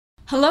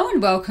Hello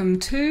and welcome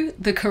to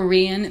the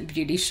Korean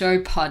Beauty Show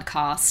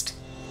podcast.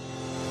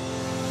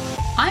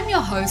 I'm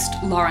your host,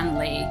 Lauren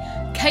Lee,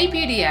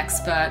 K-beauty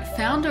expert,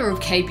 founder of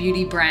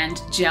K-beauty brand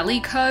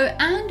Jellyco,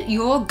 and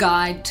your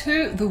guide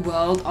to the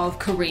world of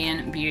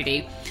Korean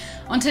beauty.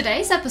 On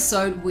today's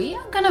episode, we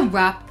are going to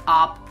wrap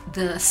up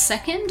the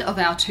second of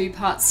our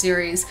two-part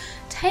series,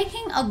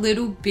 taking a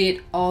little bit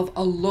of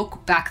a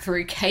look back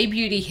through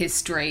K-beauty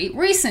history,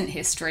 recent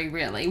history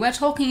really. We're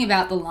talking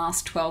about the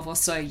last 12 or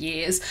so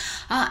years,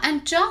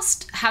 and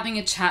just having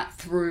a chat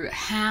through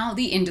how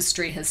the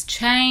industry has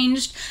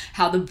changed,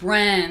 how the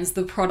brands,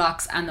 the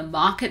products, and the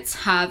markets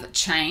have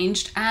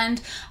changed.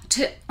 And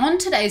on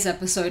today's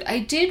episode, I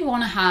did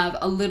want to have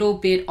a little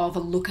bit of a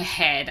look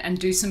ahead and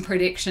do some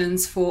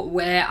predictions for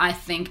where I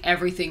think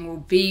everything will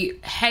be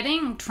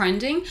heading,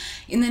 trending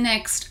in the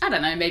next,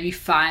 maybe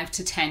 5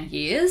 to 10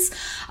 years.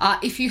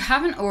 If you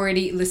haven't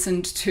already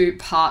listened to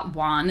part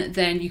 1,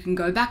 then you can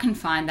go back and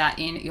find that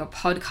in your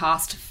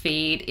podcast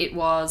feed. It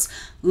was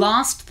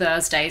last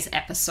Thursday's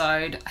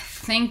episode. I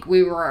think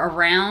we were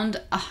around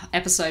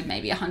episode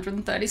maybe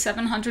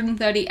 137,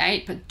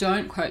 138, but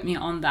don't quote me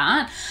on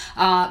that.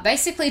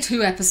 Basically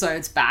 2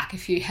 episodes back.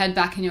 If you head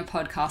back in your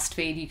podcast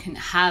feed, you can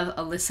have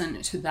a listen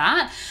to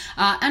that.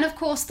 And of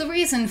course, the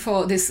reason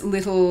for this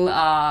little,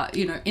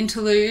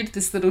 interlude,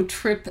 this little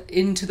trip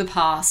into the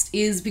past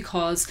is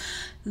because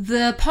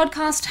the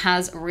podcast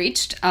has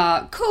reached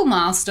a cool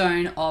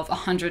milestone of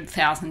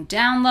 100,000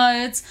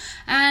 downloads,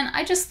 and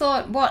I just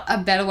thought, what a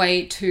better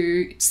way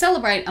to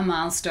celebrate a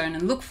milestone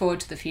and look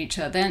forward to the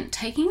future than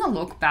taking a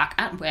look back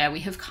at where we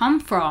have come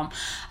from.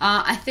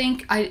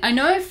 I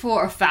know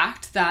for a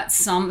fact that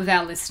some of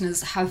our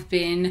listeners have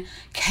been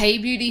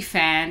K-beauty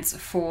fans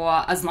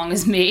for as long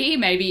as me,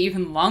 maybe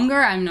even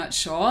longer, I'm not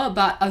sure,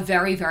 but a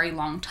very, very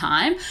long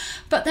time.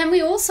 But then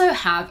we also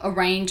have a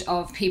range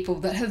of people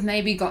that have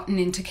maybe gotten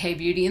into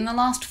K-beauty in the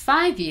last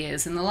 5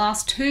 years, in the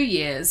last 2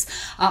 years,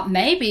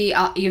 maybe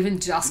even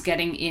just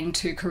getting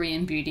into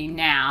Korean beauty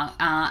now,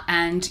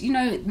 and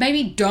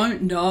maybe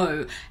don't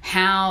know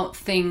how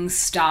things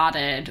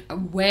started,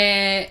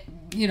 where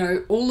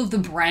all of the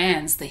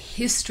brands, the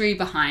history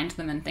behind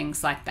them and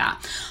things like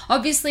that.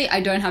 Obviously, I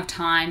don't have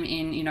time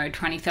in,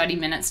 20, 30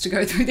 minutes to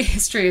go through the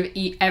history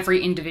of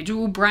every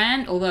individual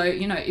brand. Although,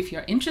 if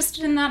you're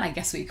interested in that, I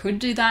guess we could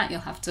do that. You'll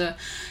have to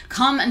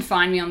come and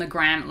find me on the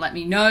gram. Let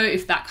me know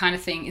if that kind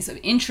of thing is of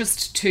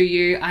interest to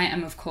you. I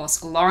am, of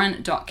course,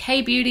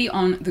 lauren.kbeauty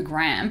on the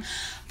gram.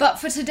 But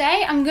for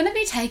today, I'm going to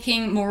be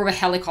taking more of a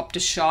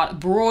helicopter shot,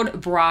 broad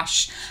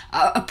brush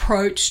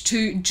approach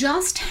to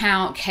just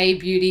how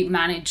K-beauty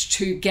managed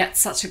to get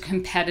such a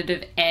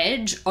competitive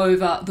edge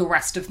over the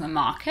rest of the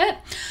market.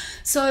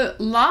 So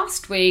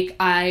last week,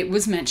 I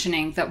was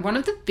mentioning that one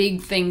of the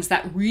big things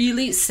that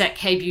really set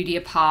K-beauty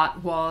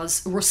apart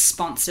was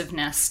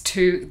responsiveness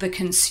to the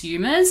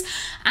consumers,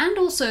 and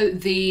also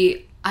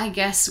the,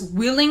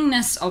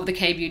 willingness of the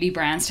K-beauty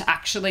brands to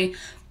actually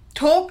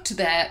talk to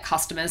their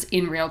customers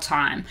in real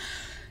time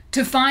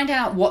to find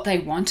out what they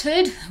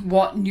wanted,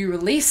 what new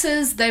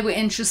releases they were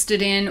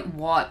interested in,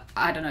 what,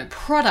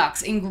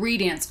 products,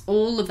 ingredients,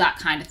 all of that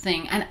kind of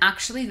thing, and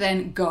actually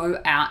then go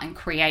out and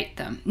create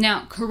them.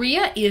 Now,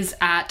 Korea is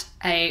at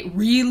a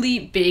really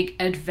big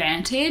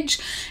advantage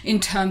in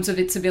terms of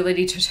its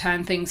ability to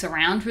turn things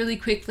around really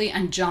quickly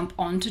and jump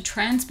onto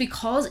trends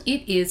because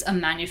it is a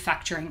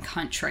manufacturing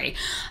country.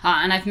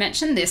 And I've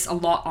mentioned this a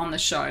lot on the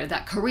show,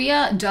 that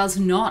Korea does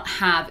not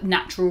have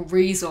natural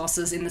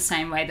resources in the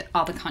same way that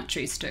other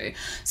countries do.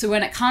 So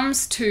when it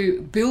comes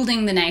to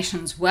building the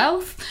nation's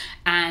wealth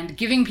and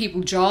giving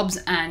people jobs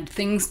and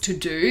things to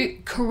do,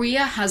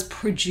 Korea has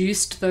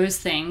produced those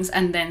things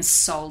and then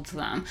sold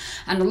them.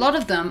 And a lot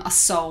of them are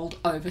sold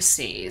overseas.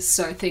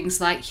 So things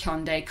like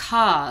Hyundai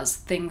cars,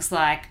 things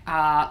like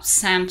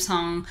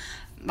Samsung,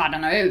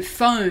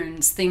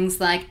 phones, things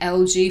like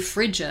LG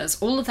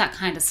fridges, all of that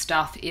kind of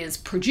stuff is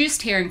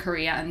produced here in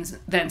Korea and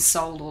then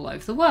sold all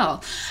over the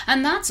world.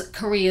 And that's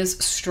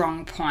Korea's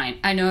strong point.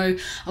 I know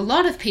a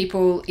lot of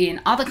people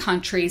in other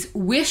countries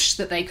wish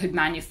that they could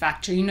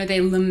manufacture, they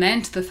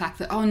lament the fact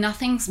that,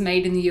 nothing's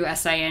made in the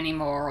USA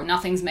anymore, or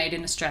nothing's made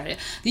in Australia.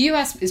 The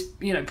US is,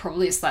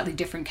 probably a slightly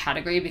different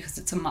category because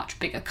it's a much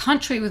bigger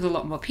country with a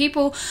lot more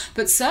people,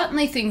 but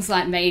certainly things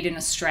like made in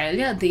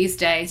Australia these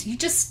days, you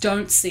just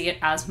don't see it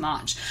as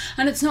much.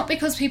 And it's not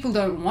because people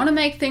don't want to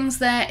make things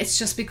there, it's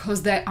just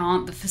because there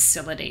aren't the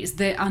facilities.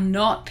 There are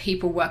not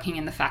people working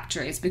in the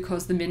factories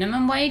because the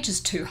minimum wage is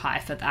too high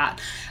for that.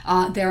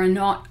 There are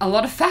not a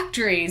lot of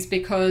factories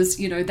because,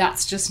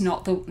 that's just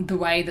not the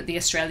way that the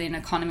Australian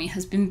economy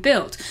has been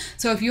built.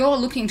 So if you're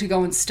looking to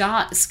go and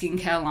start a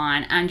skincare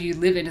line and you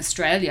live in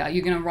Australia,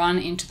 you're going to run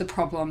into the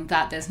problem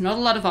that there's not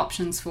a lot of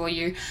options for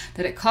you,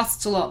 that it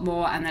costs a lot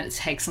more, and that it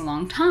takes a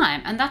long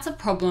time. And that's a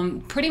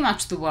problem pretty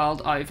much the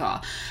world over.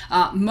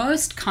 Most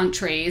most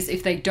countries,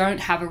 if they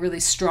don't have a really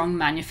strong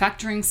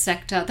manufacturing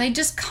sector, they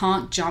just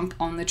can't jump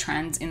on the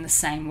trends in the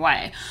same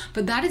way.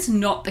 But that is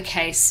not the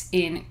case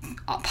in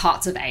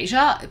parts of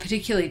Asia,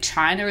 particularly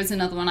China is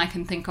another one I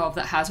can think of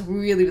that has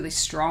really, really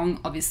strong,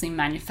 obviously,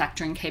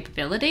 manufacturing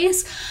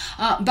capabilities.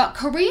 But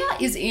Korea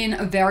is in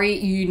a very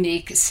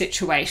unique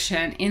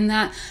situation in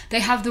that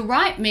they have the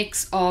right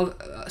mix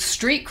of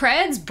street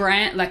creds,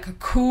 brand, like a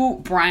cool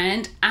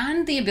brand,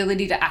 and the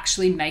ability to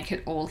actually make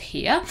it all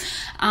here.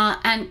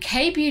 And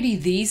K-beauty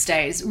these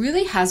days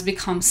really has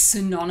become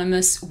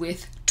synonymous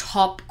with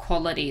top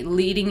quality,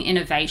 leading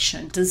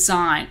innovation,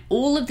 design,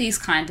 all of these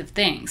kind of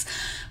things.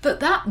 But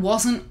that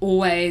wasn't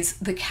always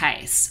the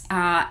case.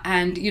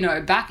 And, you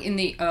know, back in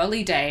the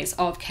early days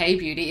of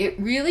K-beauty, it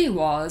really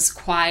was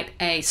quite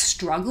a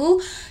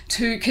struggle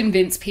to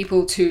convince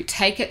people to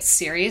take it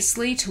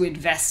seriously, to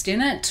invest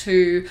in it,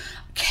 to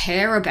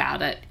care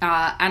about it.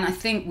 And I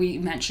think we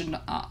mentioned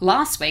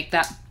last week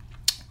that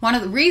one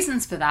of the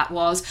reasons for that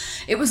was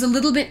it was a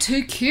little bit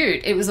too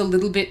cute. It was a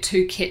little bit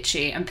too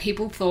kitschy, and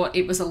people thought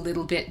it was a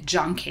little bit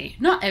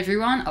junky. Not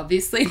everyone,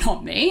 obviously,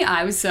 not me.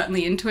 I was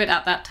certainly into it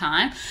at that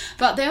time,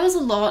 but there was a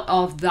lot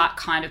of that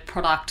kind of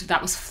product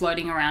that was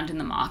floating around in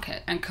the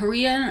market, and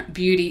Korean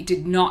beauty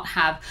did not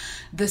have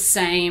the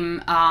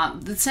same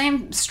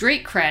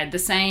street cred, the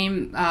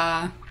same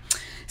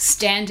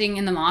standing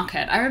in the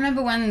market. I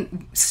remember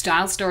when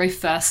Style Story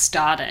first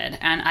started,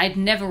 and I'd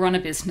never run a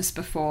business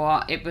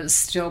before. It was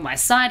still my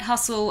side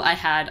hustle. I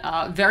had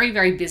a very,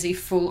 very busy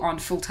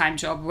full-time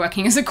job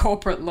working as a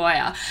corporate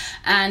lawyer.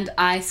 And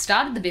I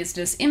started the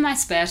business in my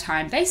spare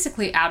time,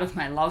 basically out of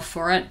my love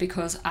for it,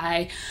 because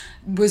I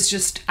was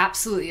just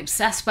absolutely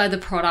obsessed by the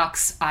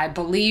products. I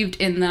believed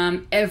in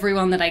them.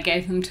 Everyone that I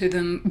gave them to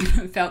them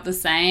felt the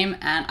same,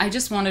 and I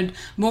just wanted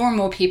more and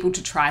more people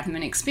to try them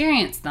and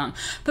experience them.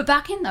 But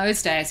back in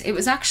those days, it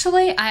was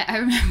actually, I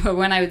remember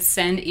when I would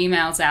send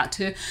emails out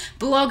to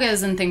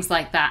bloggers and things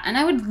like that, and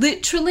I would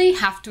literally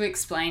have to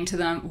explain to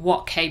them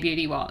what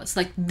K-beauty was.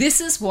 Like, this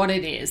is what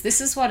it is.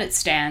 This is what it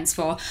stands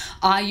for.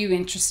 Are you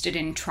interested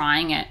in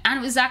trying it? And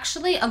it was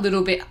actually a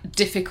little bit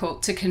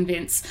difficult to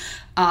convince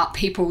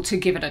people to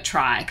give it a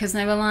try, because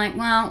they were like,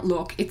 well,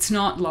 look, it's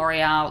not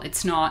L'Oreal,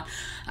 it's not,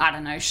 I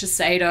don't know,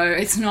 Shiseido,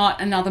 it's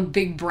not another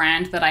big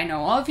brand that I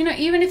know of. You know,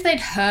 even if they'd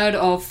heard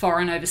of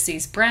foreign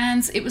overseas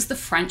brands, it was the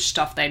French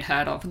stuff they'd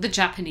heard of, the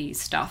Japanese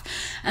stuff,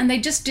 and they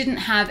just didn't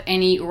have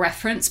any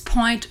reference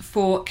point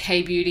for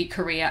K-beauty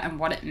Korea and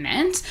what it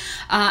meant.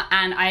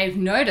 And I've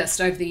noticed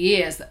over the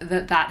years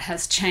that that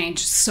has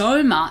changed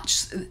so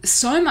much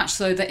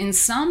so that in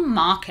some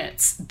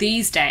markets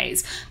these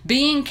days,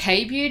 being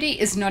K-beauty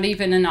is not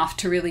even enough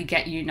to really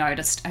get you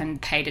noticed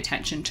and paid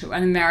attention to.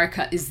 And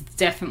America is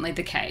definitely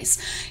the case.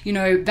 You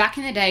know, back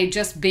in the day,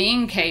 just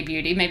being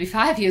K-beauty, maybe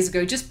 5 years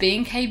ago, just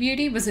being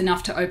K-beauty was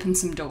enough to open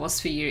some doors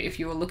for you if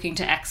you were looking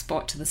to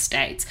export to the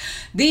States.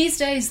 These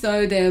days,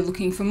 though, they're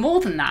looking for more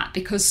than that,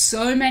 because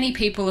so many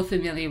people are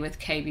familiar with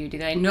K-beauty.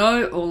 They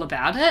know all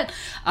about it,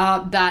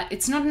 that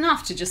it's not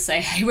enough to just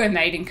say, hey, we're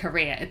made in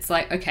Korea. It's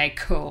like, okay,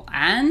 cool.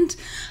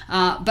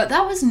 But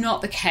that was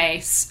not the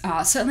case,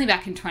 certainly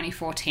back in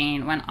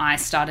 2014 when I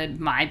started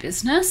my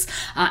business.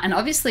 And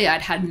obviously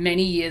I'd had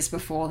many years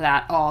before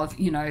that of,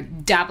 you know,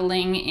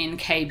 dabbling in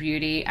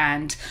K-beauty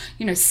and,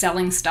 you know,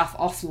 selling stuff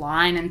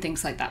offline and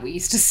things like that. We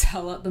used to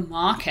sell at the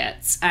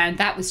markets, and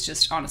that was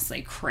just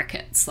honestly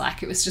crickets.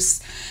 Like, it was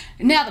just,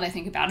 now that I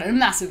think about it, a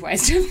massive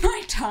waste of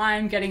my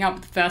time getting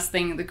up the first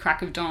thing at the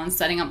crack of dawn,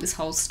 setting up this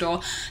whole store.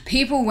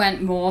 People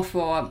went more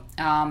for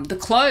the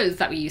clothes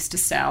that we used to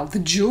sell, the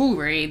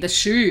jewelry, the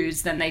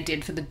shoes, than they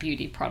did for the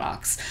beauty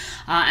products.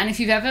 And if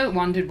you've ever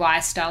wondered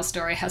why Style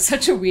Story has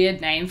such a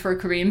weird name for a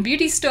Korean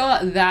beauty store,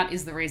 that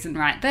is the reason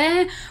right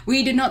there.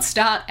 We did not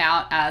start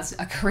out as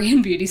a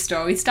Korean beauty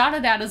store. We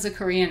started out as a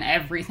Korean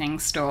everything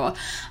store.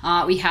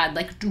 We had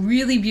like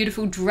really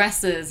beautiful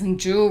dresses and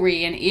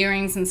jewelry and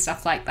earrings and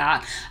stuff like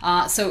that.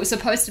 So it was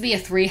supposed to be a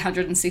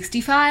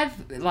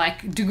 365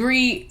 like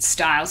degree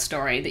Style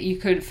Story that you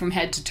could from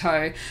head to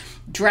toe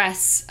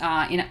dress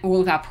in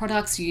all of our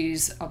products,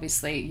 use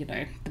obviously, you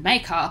know, the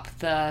makeup,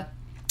 the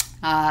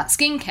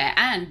skincare.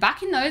 And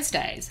back in those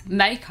days,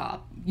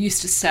 makeup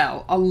used to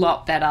sell a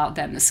lot better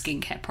than the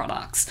skincare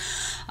products.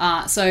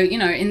 So, you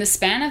know, in the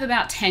span of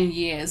about 10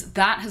 years,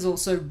 that has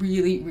also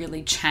really,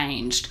 really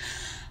changed.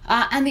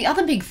 And the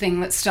other big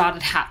thing that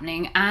started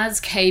happening as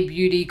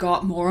K-beauty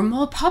got more and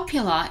more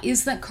popular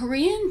is that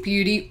Korean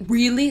beauty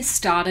really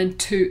started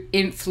to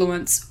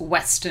influence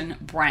Western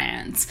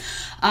brands.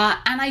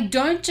 And I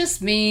don't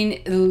just mean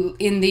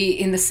in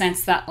the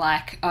sense that,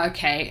 like,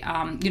 okay,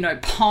 you know,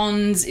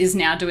 Pond's is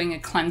now doing a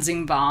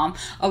cleansing balm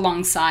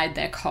alongside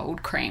their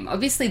cold cream.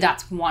 Obviously,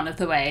 that's one of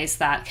the ways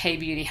that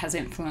K-beauty has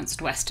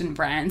influenced Western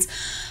brands.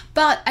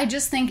 But I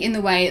just think in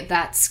the way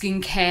that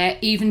skincare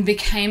even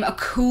became a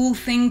cool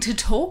thing to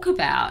talk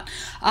about.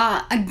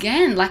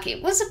 Again, like,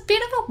 it was a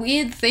bit of a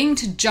weird thing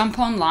to jump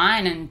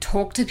online and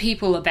talk to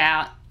people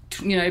about,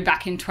 you know,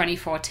 back in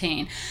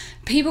 2014.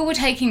 people were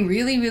taking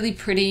really, really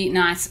pretty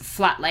nice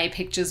flat lay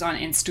pictures on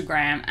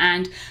Instagram,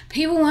 and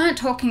people weren't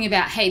talking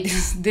about, hey,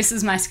 this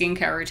is my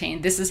skincare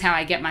routine, this is how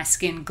I get my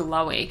skin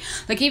glowy.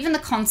 Like, even the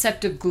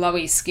concept of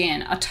glowy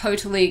skin, a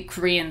totally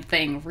Korean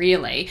thing,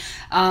 really.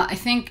 I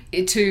think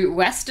to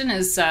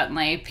Westerners,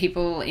 certainly,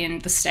 people in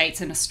the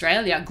States and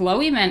Australia,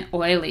 glowy meant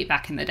oily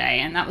back in the day,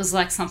 and that was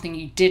like something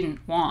you didn't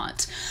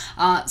want.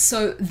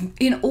 So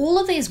in all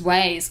of these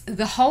ways,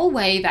 the whole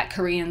way that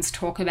Koreans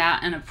talk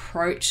about and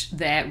approach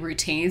their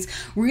routines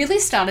really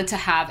started to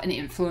have an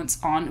influence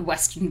on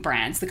Western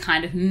brands, the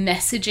kind of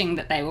messaging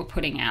that they were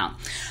putting out.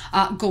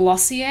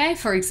 Glossier,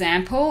 for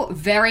example,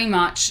 very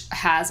much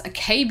has a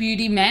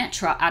K-beauty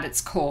mantra at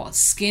its core: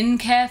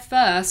 skincare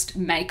first,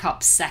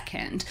 makeup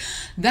second.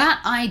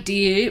 That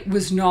idea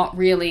was not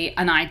really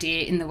an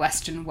idea in the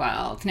Western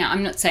world. Now,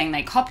 I'm not saying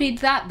they copied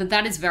that, but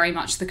that is very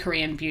much the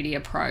Korean beauty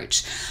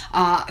approach.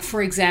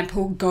 For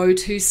example,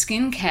 Go-To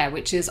Skincare,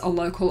 which is a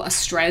local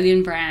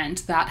Australian brand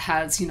that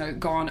has,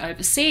 gone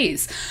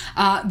overseas.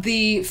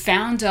 The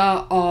founder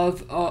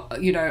of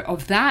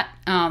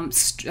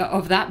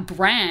that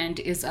brand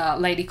is a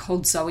lady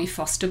called Zoe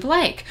Foster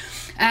Blake.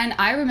 And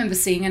I remember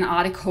seeing an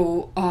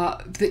article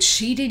that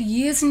she did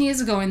years and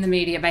years ago in the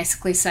media,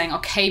 basically saying,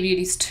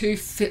 K-beauty's too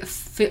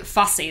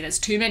fussy, there's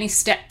too many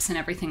steps and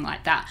everything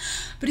like that.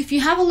 But if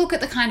you have a look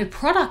at the kind of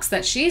products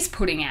that she's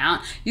putting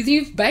out,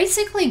 you've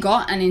basically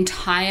got an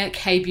entire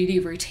K-beauty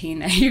routine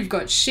there. You've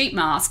got sheet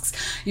masks,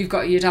 you've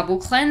got your double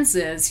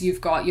cleansers,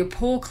 you've got your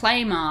pore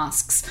clay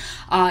masks,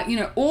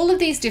 all of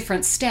these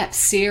different steps,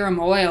 serum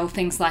oil,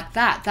 things like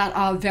that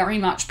are very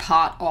much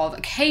part of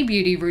a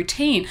K-beauty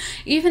routine.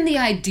 Even the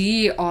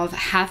idea of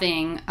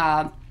having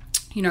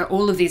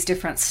all of these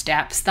different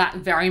steps, that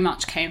very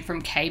much came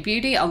from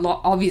K-beauty.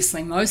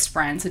 Obviously, most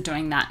brands are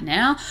doing that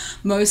now.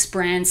 Most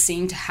brands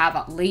seem to have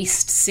at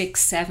least 6,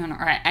 7,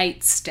 or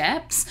 8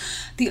 steps.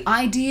 The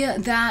idea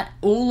that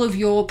all of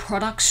your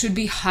products should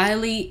be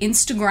highly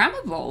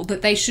Instagrammable,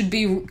 that they should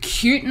be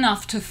cute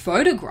enough to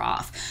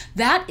photograph,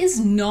 that is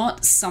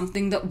not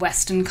something that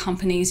Western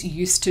companies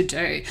used to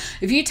do.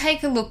 If you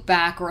take a look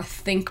back or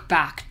think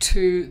back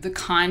to the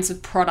kinds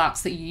of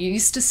products that you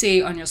used to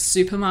see on your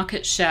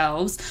supermarket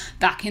shelves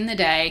back in the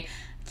day,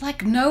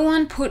 like, no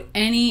one put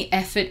any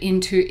effort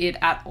into it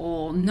at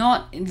all,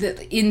 not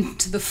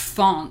into the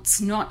fonts,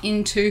 not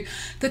into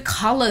the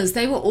colors.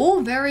 They were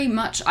all very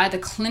much either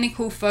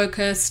clinical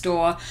focused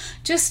or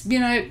just,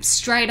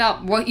 straight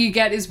up what you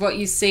get is what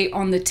you see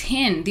on the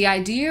tin. The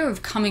idea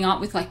of coming up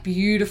with like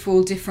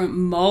beautiful different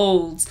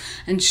molds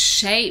and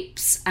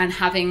shapes and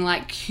having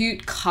like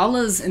cute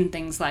colors and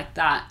things like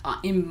that,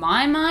 in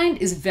my mind,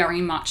 is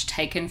very much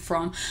taken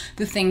from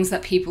the things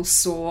that people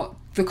saw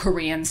the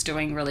Koreans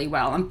doing really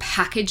well, and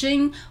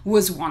packaging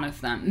was one of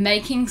them.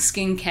 Making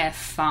skincare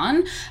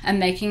fun and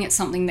making it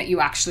something that you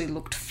actually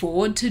looked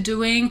forward to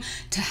doing,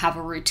 to have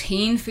a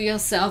routine for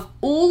yourself.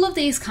 All of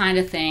these kind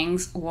of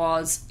things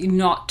was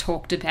not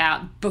talked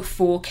about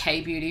before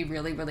K-beauty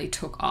really, really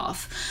took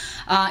off.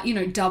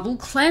 Double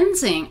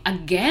cleansing,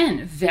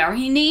 again,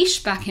 very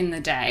niche back in the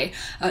day.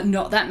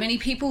 Not that many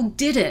people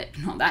did it,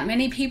 not that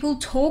many people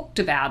talked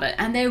about it,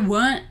 and there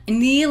weren't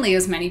nearly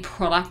as many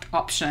product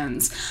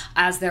options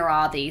as there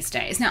are these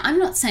days. Now, I'm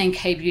not saying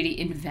K-beauty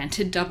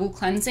invented double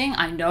cleansing.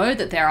 I know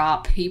that there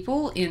are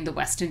people in the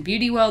Western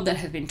beauty world that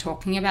have been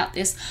talking about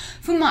this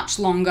for much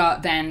longer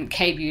than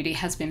K-beauty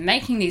has been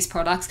making these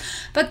products,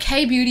 but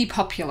K-beauty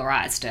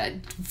popularized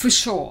it, for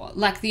sure.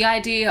 Like, the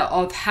idea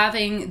of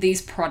having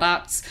these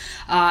products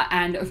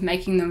and of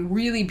making them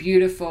really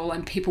beautiful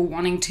and people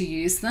wanting to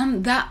use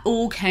them, that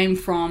all came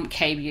from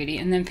K-beauty,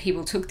 and then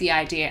people took the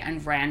idea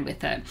and ran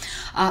with it.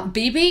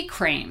 BB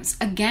creams,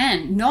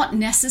 again, not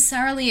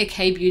necessarily a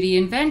K-beauty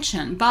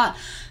invention, but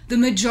the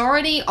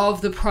majority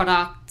of the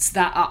products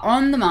that are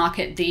on the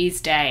market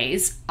these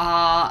days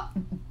are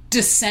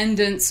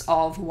descendants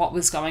of what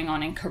was going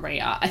on in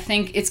Korea. I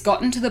think it's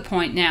gotten to the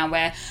point now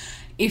where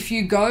if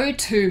you go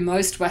to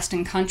most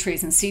Western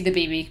countries and see the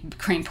BB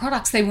cream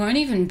products, they won't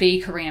even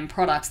be Korean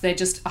products. They're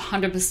just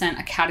 100%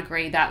 a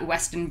category that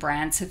Western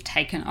brands have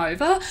taken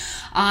over.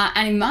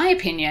 And in my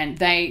opinion,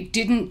 they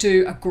didn't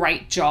do a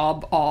great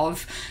job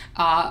of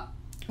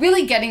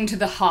really getting to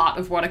the heart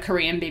of what a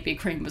Korean BB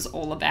cream was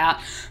all about.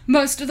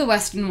 Most of the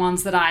Western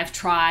ones that I've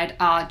tried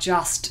are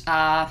just,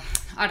 a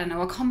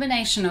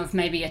combination of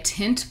maybe a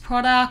tint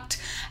product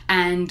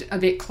and a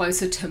bit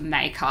closer to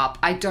makeup.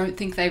 I don't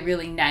think they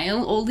really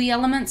nail all the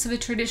elements of a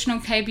traditional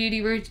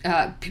K-beauty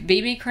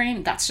BB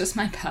cream. That's just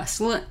my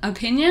personal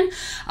opinion.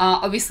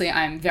 Obviously,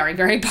 I'm very,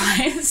 very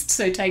biased,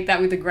 so take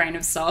that with a grain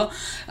of salt.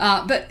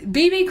 But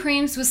BB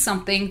creams was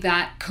something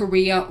that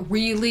Korea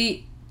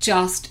really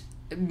just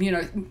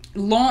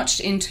launched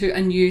into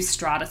a new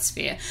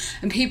stratosphere,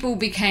 and people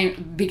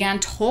began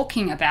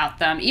talking about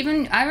them.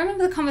 Even I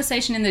remember the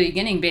conversation in the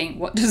beginning being,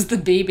 what does the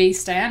BB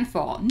stand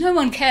for? No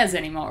one cares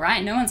anymore,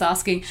 right? No one's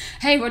asking,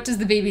 hey, what does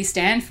the BB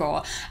stand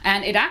for?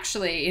 And it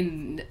actually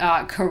in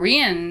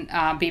Korean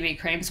BB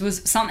creams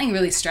was something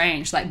really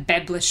strange, like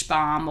Beblish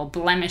Balm or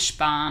Blemish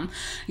Balm.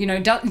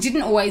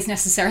 Didn't always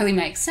necessarily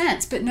make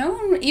sense, but no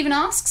one even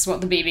asks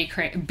what the BB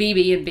and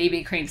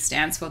BB cream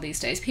stands for these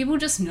days. People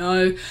just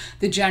know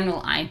the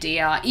general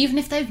idea, even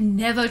if they've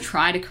never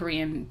tried a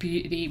Korean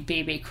beauty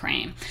BB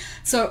cream.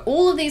 So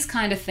all of these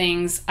kind of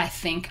things, I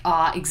think,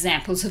 are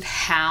examples of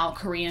how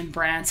Korean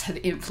brands have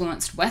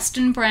influenced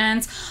Western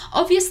brands.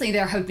 Obviously,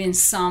 there have been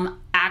some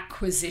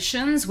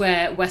acquisitions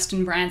where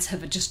Western brands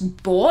have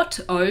just bought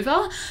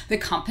over the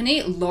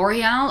company.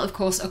 L'Oreal, of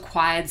course,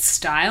 acquired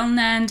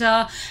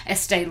Stylenanda.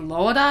 Estee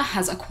Lauder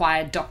has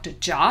acquired Dr.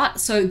 Jart.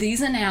 So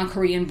these are now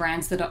Korean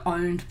brands that are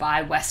owned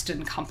by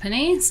Western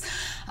companies.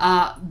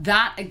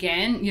 That,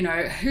 again,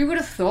 who would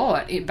have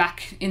thought it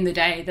back in the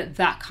day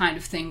that kind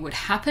of thing would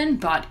happen?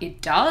 But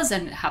it does,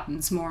 and it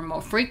happens more and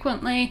more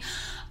frequently.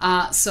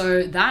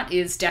 So that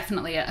is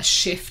definitely a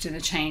shift and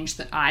a change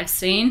that I've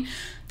seen.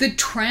 The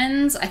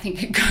trends, I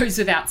think it goes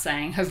without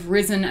saying, have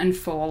risen and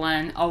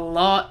fallen a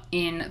lot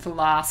in the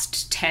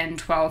last 10,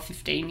 12,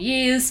 15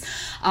 years.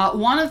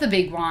 One of the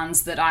big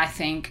ones that I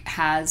think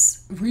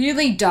has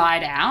really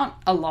died out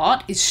a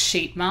lot is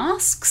sheet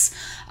masks.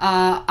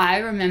 I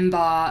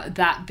remember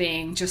that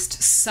being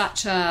just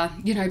such a,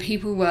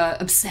 people were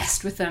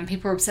obsessed with them.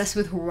 People were obsessed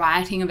with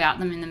writing about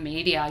them in the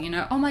media.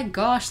 Oh my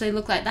gosh, they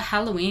look like the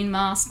Halloween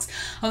masks.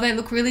 Oh, they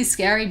look really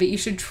scary, but you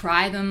should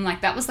try them. Like,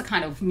 that was the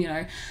kind of,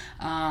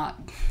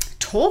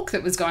 talk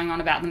that was going on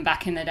about them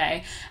back in the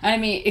day. I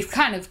mean, it's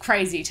kind of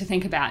crazy to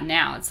think about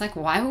now. It's like,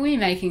 why were we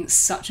making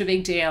such a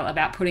big deal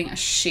about putting a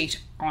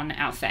sheet on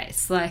our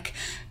face? Like,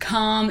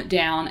 calm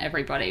down,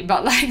 everybody.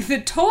 But like,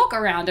 the talk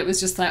around it was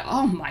just like,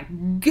 oh my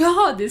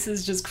god, this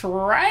is just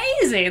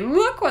crazy.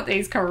 Look what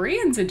these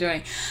Koreans are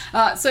doing.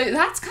 So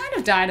that's kind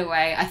of died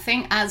away. I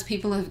think as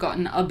people have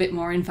gotten a bit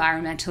more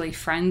environmentally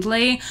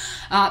friendly,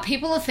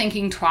 people are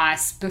thinking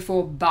twice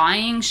before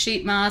buying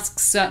sheet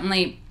masks.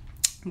 Certainly,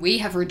 we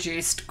have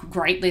reduced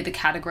greatly the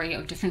category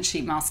of different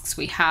sheet masks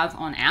we have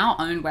on our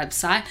own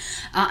website,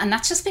 and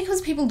that's just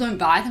because people don't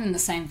buy them in the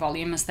same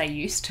volume as they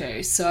used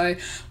to. So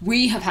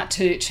we have had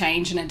to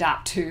change and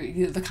adapt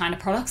to the kind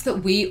of products that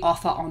we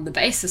offer on the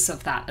basis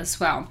of that as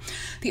well.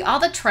 The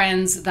other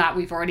trends that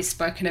we've already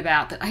spoken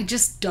about that I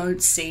just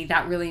don't see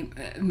that really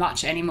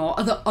much anymore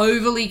are the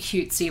overly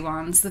cutesy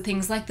ones, the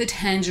things like the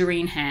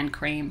tangerine hand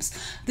creams,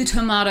 the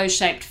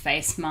tomato-shaped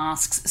face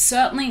masks,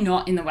 certainly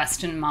not in the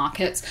Western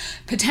markets.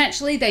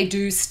 Potentially they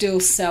do still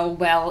sell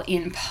well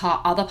in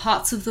other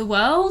parts of the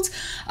world,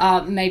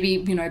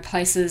 maybe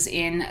places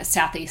in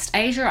Southeast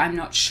Asia, I'm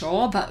not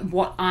sure, but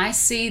what I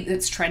see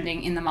that's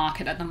trending in the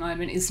market at the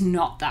moment is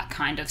not that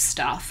kind of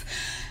stuff.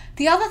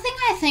 The other thing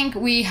I think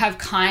we have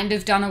kind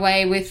of done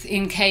away with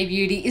in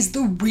K-beauty is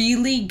the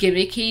really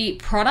gimmicky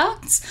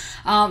products,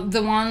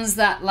 the ones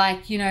that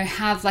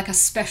have like a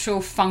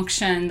special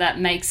function that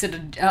makes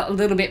it a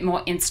little bit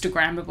more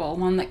Instagrammable.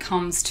 One that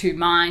comes to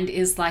mind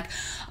is like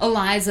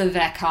Eliza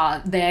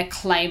Vecca, their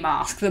clay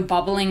mask, the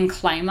bubbling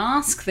clay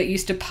mask that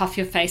used to puff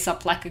your face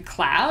up like a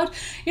cloud.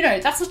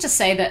 That's not to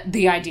say that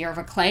the idea of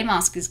a clay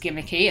mask is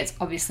gimmicky. It's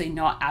obviously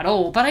not at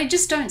all, but I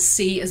just don't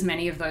see as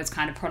many of those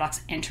kind of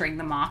products entering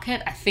the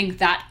market. I think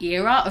that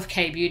era of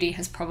K-beauty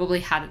has probably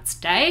had its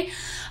day.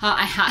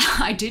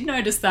 I did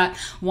notice that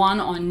one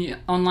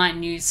online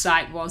news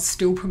site was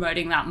still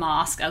promoting that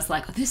mask as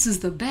like, this is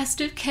the best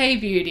of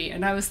K-beauty,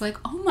 and I was like,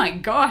 oh my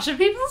gosh, are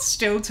people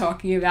still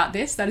talking about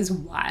this? That is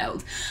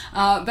wild.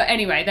 But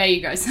anyway, there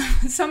you go.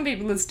 Some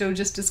people are still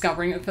just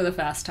discovering it for the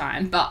first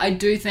time, but I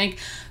do think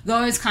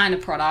those kind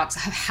of products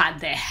have had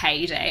their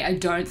heyday. I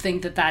don't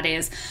think that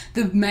is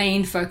the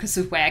main focus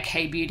of where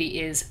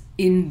K-beauty is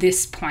in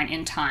this point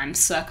in time,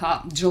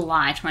 circa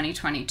July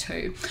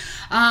 2022.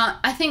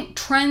 I think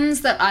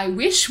trends that I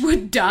wish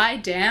would die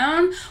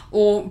down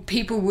or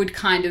people would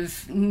kind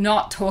of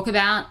not talk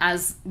about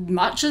as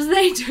much as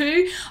they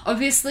do,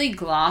 obviously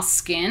glass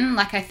skin.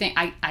 Like, I think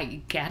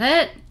I get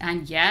it,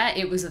 and yeah,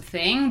 it was a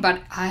thing,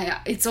 but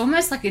it's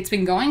almost like it's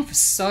been going for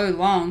so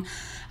long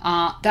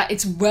that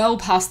it's well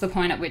past the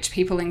point at which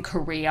people in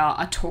Korea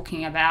are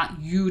talking about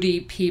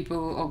yuri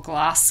people or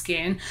glass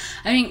skin.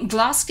 I mean,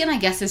 glass skin, I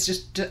guess, is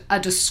just a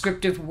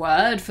descriptive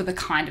word for the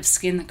kind of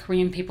skin that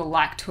Korean people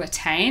like to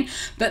attain.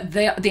 But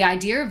the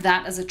idea of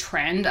that as a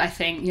trend, I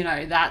think,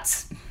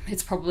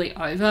 it's probably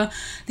over.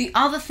 The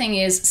other thing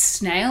is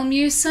snail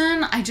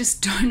mucin. I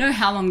just don't know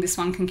how long this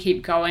one can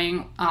keep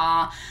going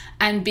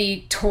and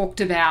be talked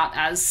about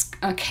as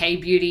a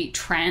K-beauty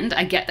trend.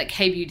 I get that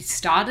K-beauty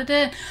started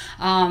it.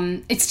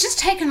 It's just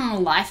taken on a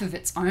life of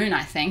its own,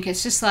 I think.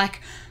 It's just like,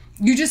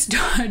 you just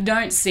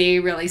don't see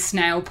really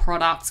snail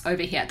products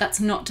over here.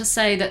 That's not to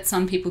say that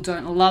some people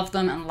don't love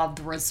them and love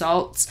the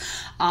results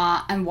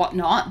and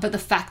whatnot, but the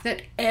fact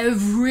that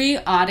every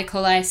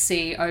article I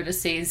see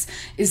overseas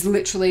is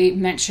literally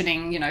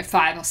mentioning,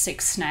 5 or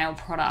 6 snail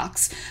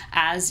products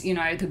as,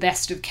 the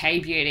best of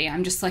K-beauty.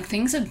 I'm just like,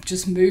 things have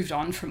just moved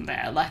on from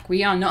there. Like,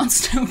 we are not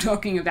still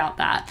talking about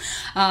that.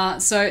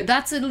 So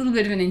that's a little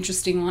bit of an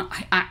interesting one.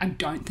 I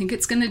don't think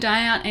it's going to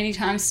die out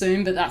anytime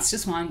soon, but that's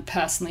just one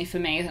personally for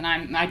me that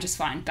I just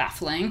find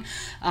baffling.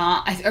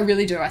 I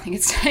really do. I think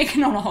it's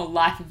taken on a whole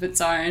life of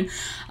its own.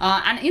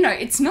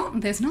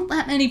 And there's not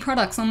that many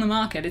products on the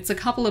market. It's a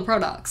couple of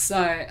products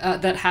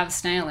that have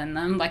snail in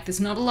them. Like,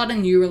 there's not a lot of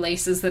new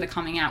releases that are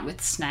coming out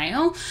with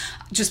snail,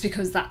 just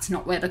because that's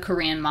not where the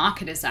Korean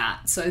market is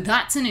at. So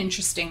that's an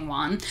interesting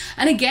one.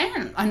 And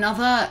again,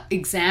 another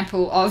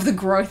example of the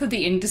growth of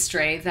the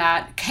industry,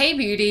 that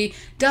K-beauty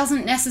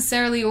doesn't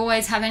necessarily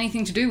always have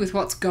anything to do with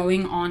what's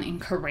going on in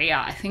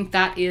Korea. I think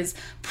that is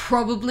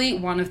probably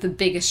one of the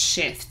biggest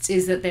shifts,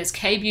 is that there's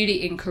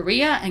K-beauty in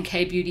Korea and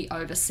K-beauty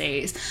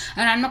overseas.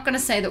 And I'm not going to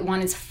say that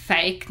one is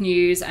fake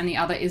news and the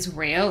other is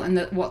real, and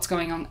that what's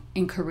going on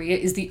in Korea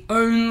is the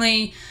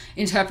only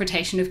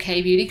interpretation of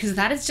K-beauty, because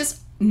that is just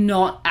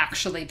not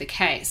actually the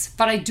case.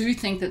 But I do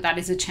think that that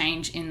is a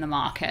change in the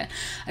market.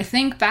 I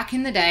think back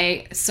in the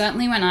day,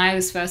 certainly when I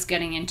was first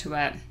getting into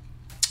it,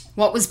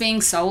 what was being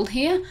sold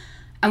here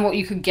and what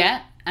you could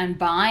get and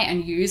buy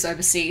and use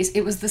overseas,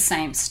 it was the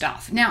same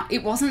stuff. Now,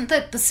 it wasn't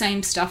that the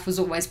same stuff was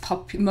always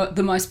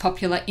the most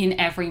popular in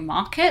every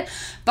market,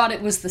 but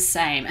it was the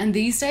same. And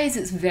these days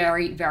it's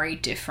very, very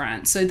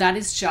different. So that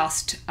is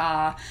just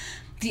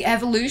the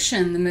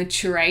evolution, the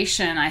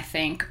maturation, I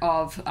think,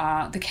 of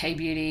the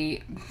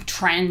K-beauty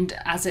trend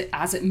as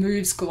it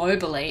moves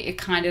globally. It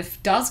kind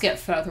of does get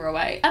further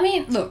away. I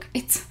mean, look,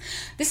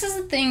 this is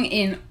a thing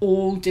in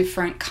all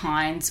different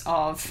kinds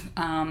of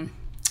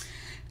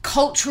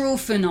cultural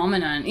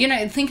phenomenon.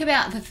 Think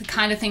about the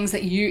kind of things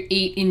that you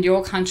eat in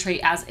your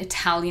country as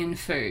Italian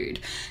food,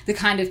 the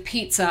kind of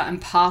pizza and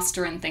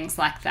pasta and things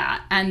like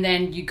that. And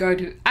then you go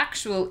to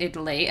actual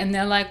Italy and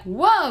they're like,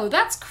 whoa,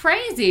 that's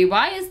crazy.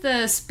 Why is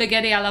the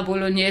spaghetti alla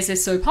bolognese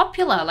so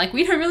popular? Like,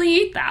 we don't really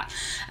eat that.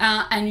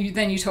 And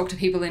then you talk to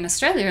people in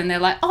Australia and they're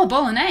like, oh,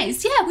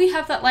 bolognese, yeah, we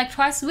have that like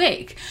twice a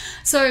week.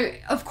 So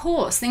of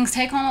course, things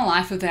take on a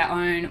life of their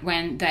own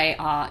when they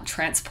are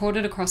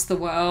transported across the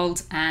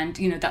world. And,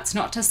 that's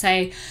not to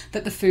say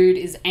that the food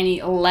is any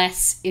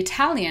less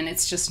Italian.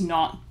 It's just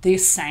not the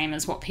same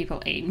as what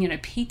people eat.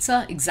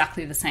 Pizza,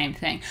 exactly the same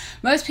thing.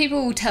 Most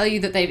people will tell you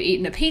that they've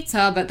eaten a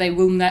pizza, but they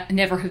will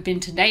never have been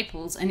to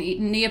Naples and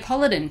eaten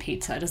Neapolitan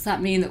pizza. Does that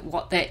mean that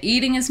what they're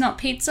eating is not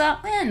pizza?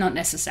 Not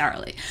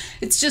necessarily.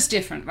 It's just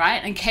different,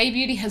 right? And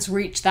K-beauty has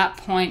reached that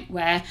point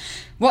where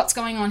what's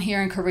going on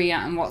here in Korea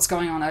and what's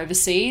going on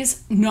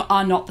overseas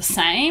are not the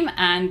same.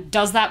 And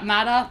does that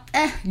matter?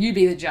 You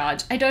be the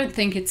judge. I don't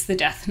think it's the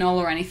death knell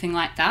or anything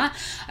like that.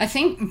 I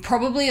think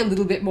probably a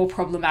little bit more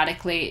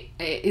problematically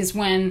is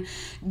when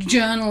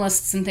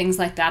journalists and things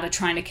like that are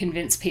trying to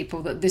convince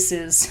people that this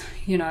is,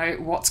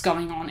 what's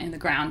going on in the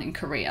ground in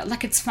Korea.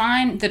 Like, it's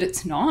fine that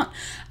it's not,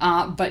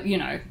 but, you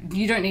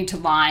don't need to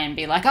lie and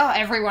be like, oh,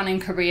 everyone in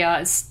Korea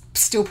is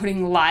still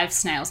putting live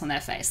snails on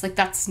their face. Like,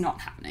 that's not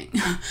happening.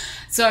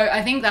 So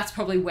I think that's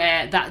probably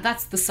where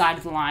that's the side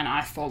of the line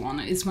I fall on,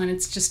 is when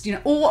it's just,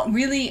 or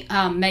really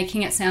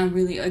making it sound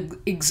really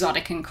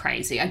exotic and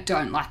crazy. I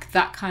don't like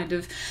that kind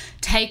of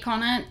take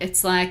on it.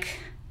 It's like,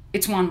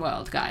 it's one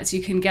world, guys.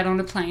 You can get on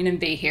a plane and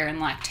be here in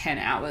like 10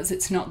 hours.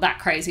 It's not that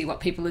crazy what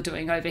people are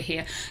doing over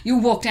here. You'll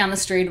walk down the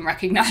street and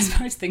recognize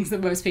most things that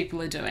most people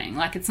are doing.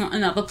 Like, it's not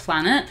another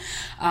planet.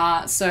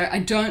 So I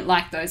don't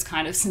like those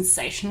kind of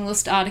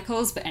sensationalist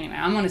articles. But anyway,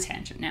 I'm on a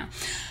tangent now.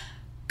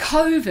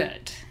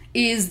 COVID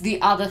is the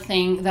other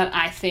thing that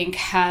I think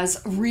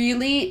has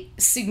really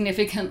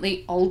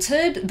significantly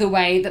altered the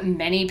way that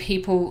many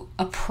people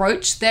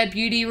approach their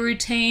beauty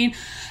routine.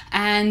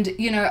 And,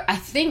 I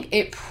think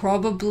it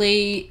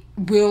probably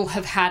will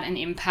have had an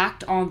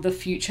impact on the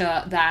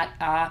future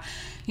that,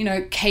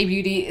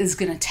 K-beauty is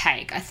going to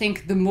take. I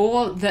think the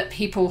more that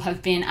people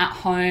have been at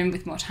home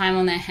with more time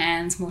on their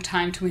hands, more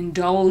time to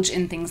indulge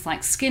in things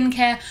like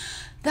skincare,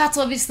 that's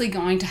obviously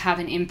going to have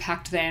an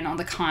impact then on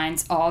the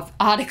kinds of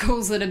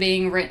articles that are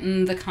being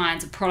written, the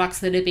kinds of products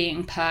that are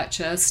being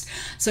purchased.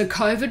 So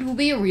COVID will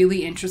be a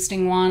really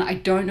interesting one. I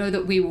don't know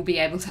that we will be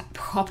able to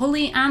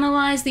properly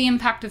analyze the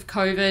impact of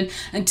COVID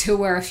until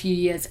we're a few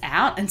years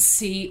out and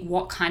see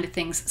what kind of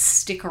things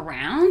stick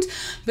around.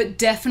 But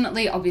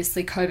definitely,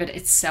 obviously, COVID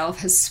itself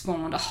has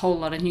spawned a whole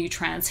lot of new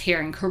trends here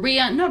in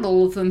Korea. Not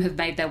all of them have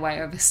made their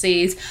way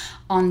overseas.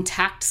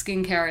 Untact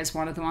skincare is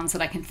one of the ones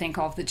that I can think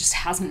of that just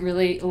hasn't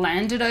really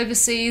landed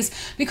overseas,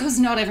 because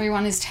not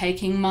everyone is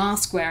taking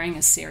mask wearing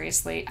as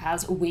seriously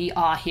as we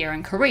are here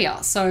in Korea.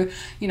 So,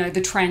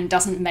 the trend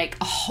doesn't make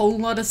a whole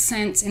lot of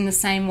sense in the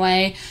same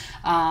way,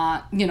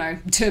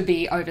 to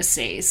be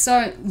overseas.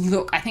 So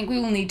look, I think we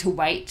will need to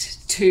wait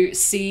to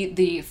see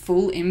the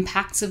full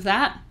impacts of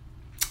that.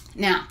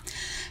 Now,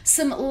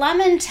 some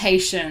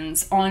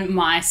lamentations on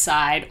my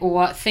side,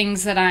 or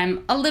things that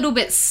I'm a little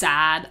bit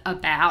sad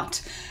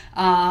about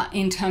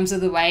in terms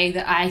of the way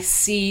that I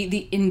see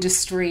the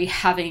industry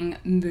having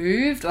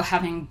moved or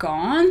having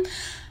gone.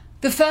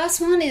 The first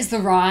one is the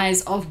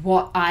rise of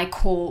what I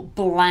call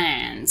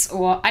blands,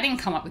 or I didn't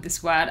come up with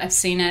this word, I've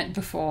seen it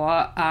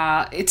before,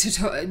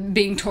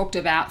 being talked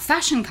about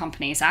fashion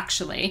companies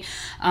actually,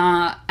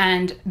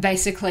 and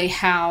basically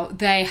how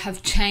they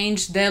have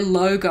changed their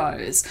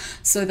logos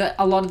so that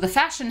a lot of the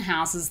fashion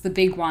houses, the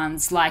big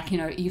ones like,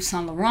 Yves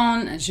Saint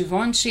Laurent and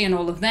Givenchy and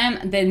all of them,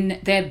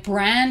 then their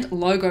brand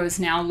logos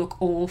now look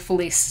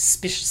awfully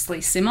suspiciously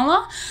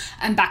similar.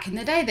 And back in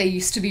the day, they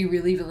used to be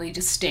really, really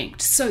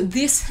distinct. So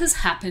this has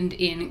happened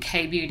in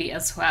K-beauty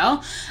as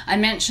well. I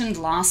mentioned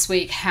last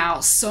week how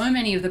so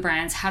many of the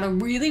brands had a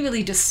really,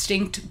 really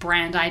distinct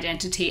brand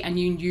identity and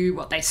you knew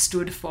what they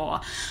stood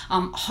for.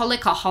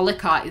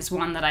 Holika is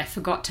one that I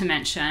forgot to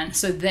mention.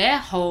 So their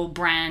whole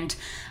brand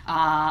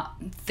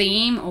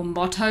theme or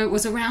motto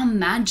was around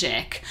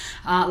magic,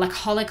 like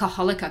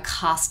Holika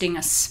casting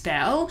a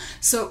spell.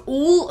 So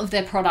all of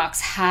their products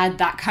had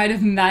that kind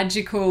of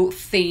magical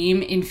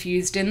theme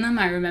infused in them.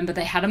 I remember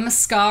they had a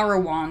mascara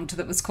wand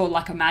that was called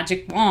like a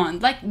magic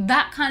wand, like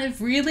that kind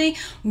of really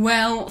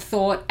well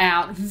thought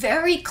out,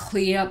 very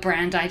clear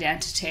brand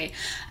identity.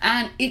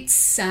 And it's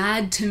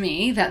sad to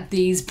me that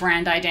these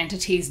brand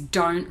identities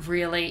don't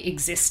really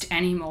exist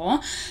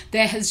anymore.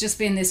 There has just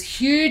been this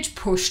huge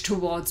push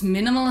towards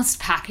minimalist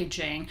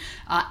packaging,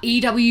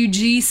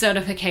 EWG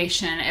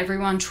certification,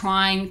 everyone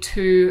trying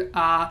to,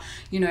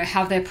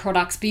 have their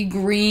products be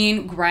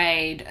green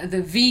grade,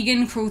 the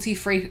vegan,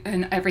 cruelty-free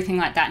and everything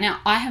like that. Now,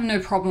 I have no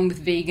problem with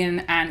vegan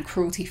and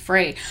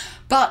cruelty-free,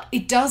 but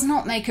it does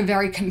not make a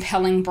very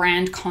compelling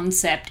brand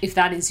concept if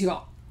that is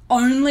your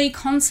only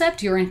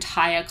concept, your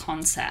entire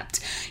concept.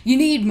 You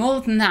need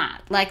more than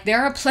that. Like,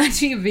 there are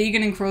plenty of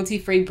vegan and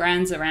cruelty-free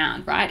brands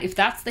around, right? If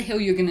that's the hill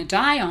you're going to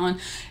die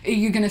on,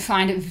 you're going to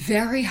find it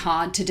very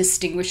hard to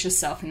distinguish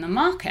yourself in the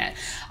market.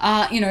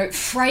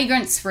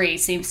 Fragrance-free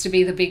seems to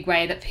be the big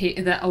way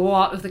that a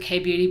lot of the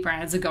K-beauty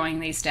brands are going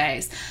these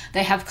days.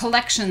 They have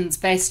collections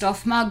based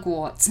off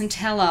mugwort,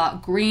 centella,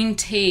 green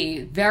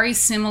tea, very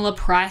similar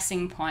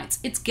pricing points.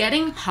 It's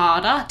getting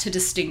harder to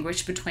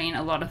distinguish between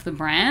a lot of the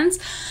brands.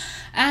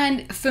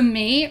 And for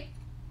me,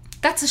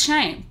 that's a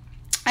shame.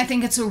 I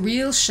think it's a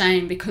real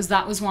shame because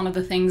that was one of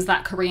the things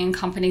that Korean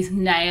companies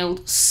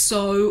nailed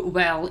so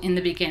well in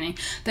the beginning.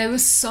 They were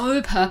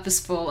so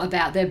purposeful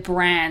about their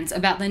brands,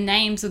 about the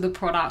names of the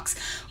products,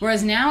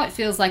 whereas now it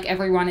feels like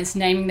everyone is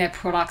naming their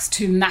products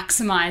to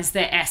maximize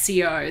their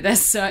SEO, their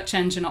search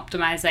engine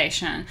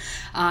optimization,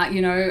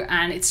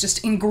 and it's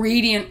just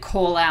ingredient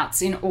call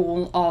outs in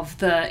all of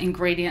the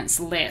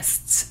ingredients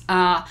lists.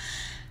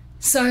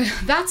 So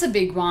that's a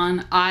big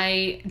one.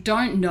 I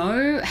don't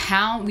know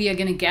how we are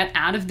going to get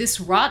out of this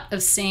rut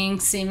of seeing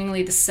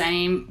seemingly the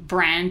same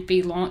brand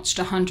be launched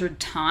 100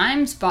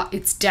 times, but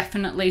it's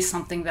definitely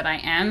something that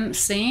I am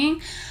seeing.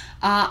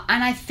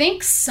 And I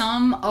think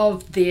some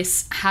of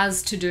this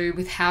has to do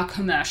with how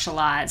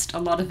commercialized a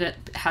lot of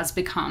it has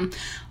become.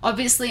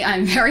 Obviously,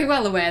 I'm very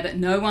well aware that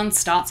no one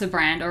starts a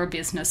brand or a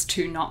business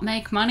to not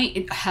make money.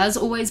 It has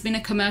always been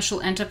a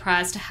commercial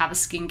enterprise to have a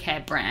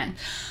skincare brand.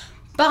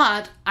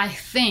 But I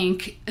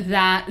think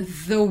that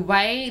the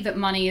way that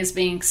money is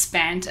being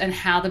spent and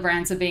how the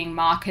brands are being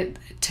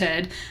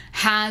marketed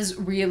has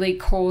really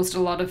caused a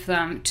lot of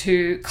them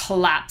to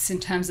collapse in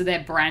terms of their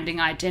branding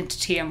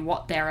identity and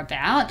what they're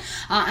about.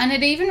 And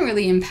it even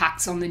really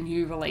impacts on the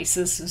new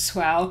releases as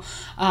well,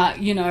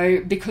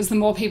 because the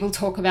more people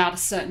talk about a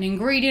certain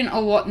ingredient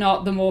or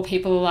whatnot, the more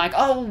people are like,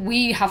 oh,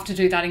 we have to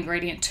do that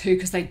ingredient too,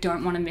 because they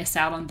don't want to miss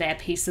out on their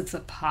piece of the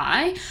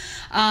pie.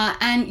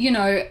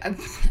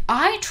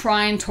 I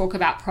try and talk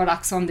about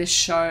products on this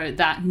show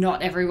that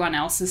not everyone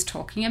else is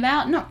talking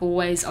about. Not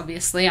always,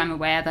 obviously. I'm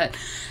aware that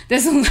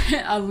there's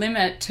a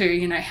limit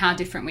to, how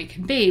different we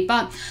can be.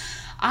 But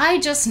I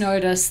just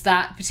noticed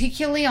that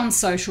particularly on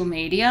social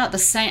media,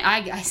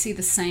 I see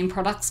the same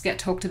products get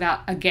talked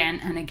about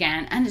again and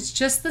again, and it's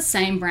just the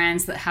same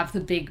brands that have the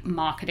big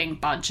marketing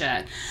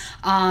budget.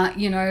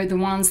 The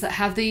ones that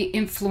have the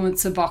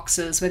influencer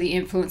boxes where the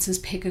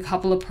influencers pick a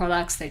couple of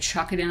products, they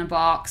chuck it in a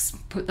box,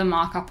 put the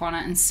markup on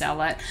it and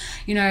sell it.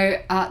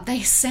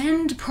 They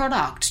send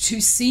product to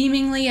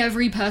seemingly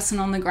every person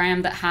on the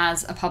gram that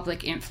has a public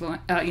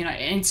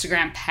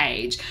Instagram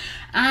page.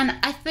 And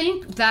I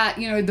think that,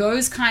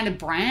 those kind of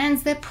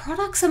brands, their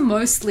products are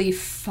mostly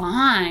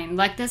fine.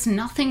 Like, there's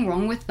nothing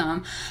wrong with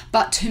them.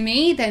 But to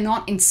me, they're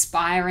not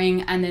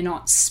inspiring and they're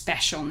not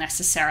special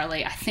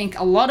necessarily. I think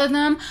a lot of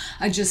them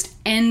are just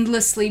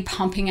endlessly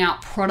pumping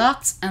out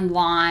products and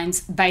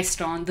lines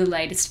based on the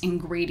latest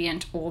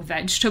ingredient or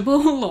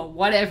vegetable or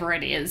whatever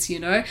it is,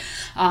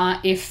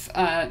 If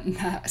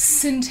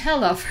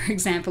Centella, for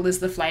example, is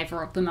the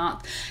flavor of the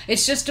month,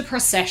 it's just a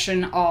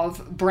procession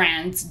of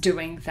brands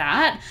doing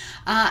that.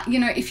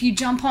 If you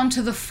jump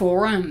onto the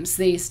forums,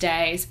 these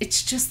days,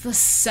 it's just the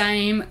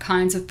same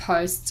kinds of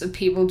posts of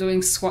people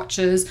doing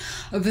swatches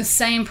of the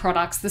same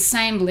products, the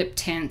same lip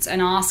tints,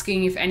 and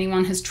asking if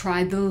anyone has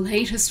tried the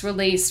latest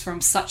release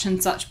from such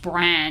and such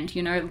brand,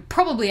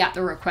 probably at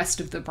the request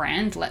of the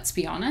brand, let's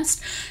be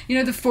honest.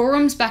 The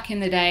forums back in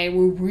the day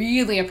were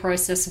really a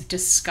process of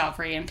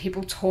discovery and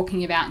people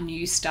talking about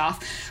new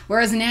stuff,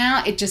 whereas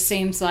now it just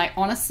seems like,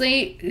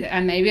 honestly,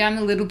 and maybe I'm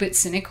a little bit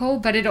cynical,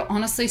 but it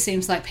honestly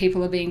seems like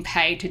people are being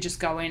paid to just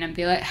go in and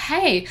be like,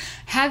 hey,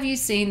 have you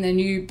seen the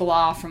new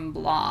blah from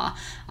blah?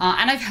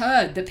 And I've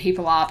heard that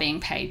people are being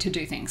paid to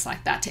do things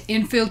like that, to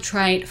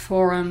infiltrate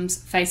forums,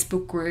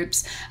 Facebook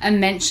groups, and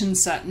mention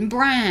certain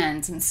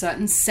brands and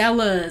certain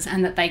sellers,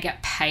 and that they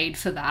get paid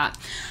for that.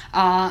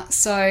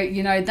 So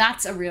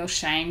that's a real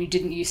shame. You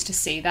didn't used to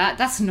see that.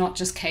 That's not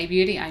just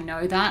K-beauty. I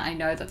know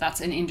that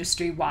that's an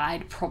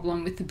industry-wide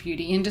problem with the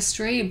beauty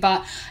industry,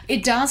 but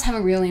it does have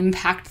a real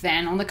impact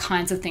then on the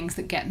kinds of things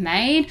that get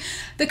made,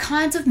 the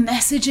kinds of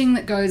messaging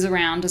that goes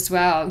around as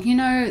well.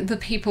 The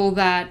people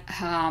that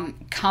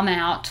come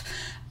out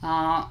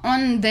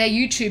on their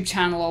YouTube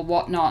channel or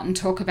whatnot and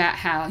talk about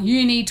how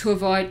you need to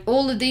avoid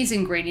all of these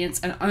ingredients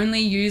and only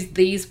use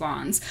these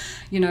ones.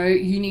 You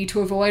need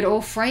to avoid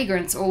all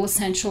fragrance, all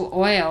essential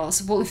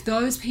oils. Well, if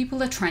those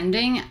people are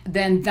trending,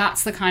 then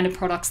that's the kind of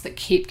products that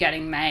keep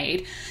getting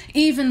made,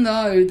 even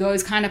though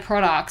those kind of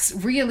products,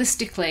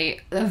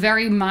 realistically, a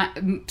very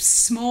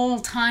small,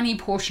 tiny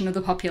portion of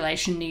the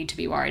population need to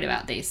be worried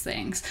about these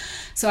things.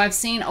 So I've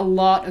seen a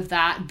lot of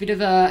that, bit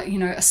of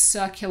a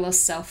circular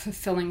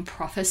self-fulfilling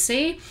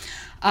prophecy.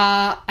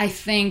 I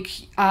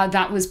think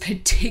that was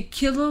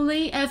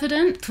particularly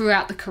evident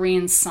throughout the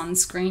Korean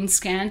sunscreen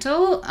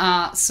scandal.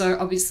 So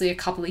obviously a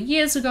couple of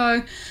years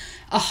ago,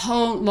 a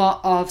whole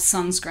lot of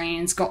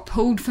sunscreens got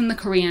pulled from the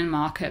Korean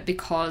market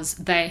because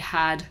they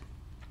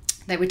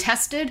were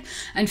tested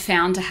and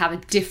found to have a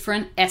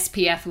different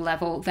SPF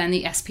level than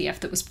the SPF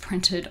that was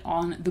printed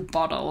on the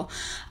bottle.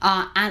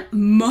 And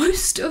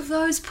most of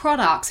those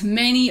products,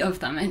 many of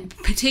them, and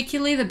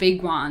particularly the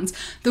big ones,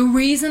 the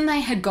reason they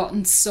had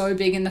gotten so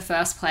big in the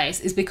first place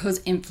is because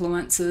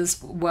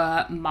influencers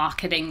were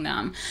marketing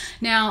them.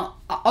 Now,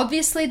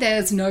 obviously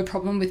there's no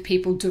problem with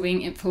people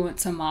doing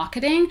influencer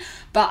marketing,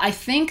 but I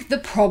think the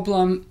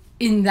problem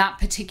in that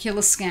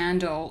particular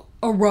scandal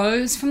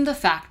arose from the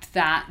fact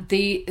that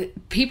the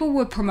people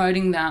were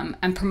promoting them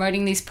and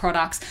promoting these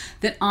products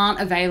that aren't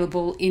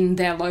available in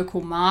their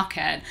local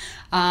market.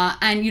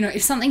 And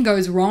if something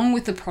goes wrong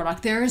with the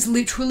product, there is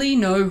literally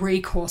no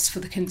recourse for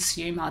the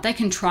consumer. They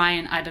can try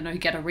and,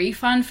 get a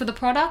refund for the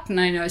product, and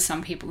I know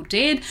some people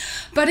did,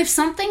 but if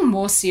something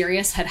more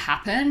serious had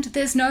happened,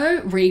 there's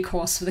no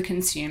recourse for the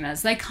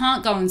consumers. They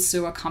can't go and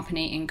sue a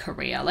company in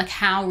Korea. Like,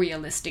 how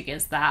realistic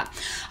is that?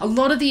 A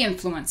lot of the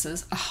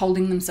influencers are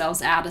holding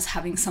themselves out as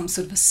having some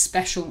sort of a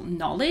special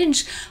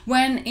knowledge,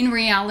 when in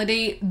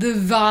reality, the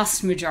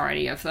vast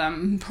majority of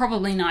them,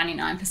 probably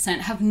 99%,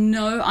 have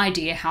no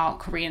idea how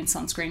Korean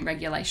sunscreen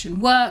regulation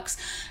works,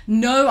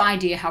 no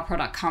idea how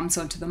product comes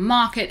onto the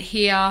market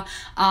here,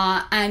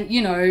 and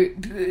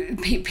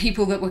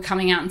people that were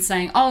coming out and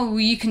saying, oh, well,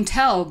 you can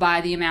tell by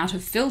the amount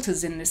of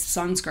filters in this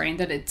sunscreen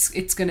that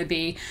it's going to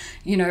be,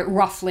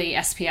 roughly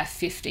SPF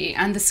 50,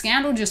 and the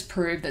scandal just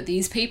proved that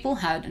these people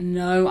had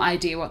no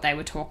idea what they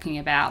were talking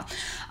about,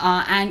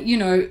 and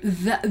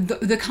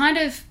the kind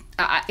of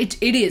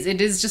it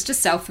is just a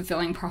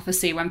self-fulfilling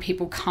prophecy when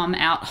people come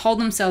out, hold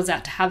themselves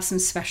out to have some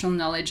special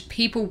knowledge.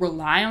 People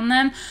rely on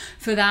them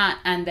for that,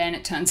 and then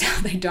it turns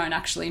out they don't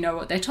actually know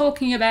what they're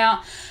talking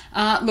about.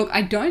 Look,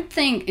 I don't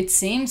think, it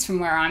seems from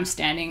where I'm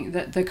standing,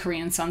 that the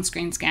Korean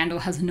sunscreen scandal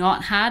has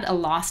not had a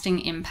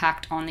lasting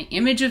impact on the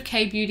image of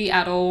K-beauty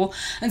at all,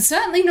 and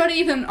certainly not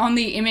even on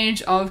the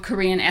image of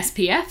Korean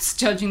SPFs,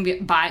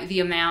 judging by the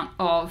amount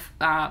of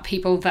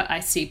people that I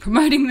see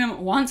promoting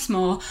them once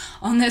more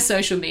on their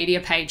social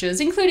media pages,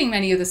 including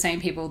many of the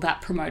same people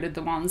that promoted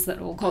the ones that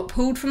all got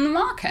pulled from the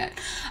market.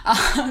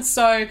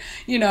 So,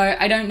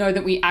 I don't know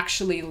that we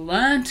actually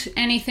learnt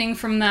anything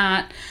from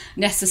that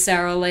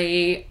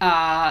necessarily.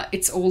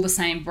 It's all the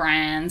same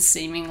brands,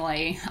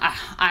 seemingly.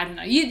 I don't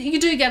know. You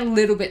do get a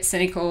little bit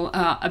cynical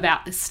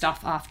about this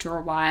stuff after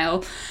a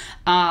while.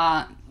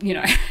 I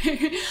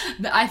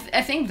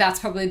think that's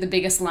probably the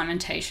biggest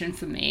lamentation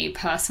for me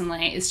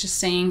personally, is just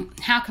seeing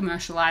how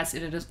commercialized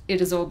it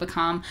has all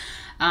become.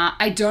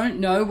 I don't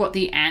know what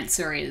the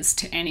answer is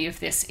to any of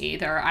this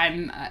either.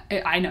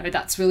 I know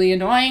that's really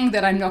annoying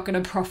that I'm not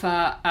going to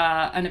proffer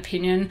an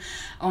opinion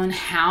on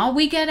how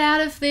we get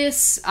out of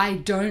this. I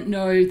don't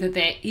know that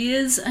there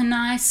is a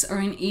nice or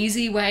an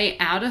easy way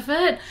out of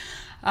it.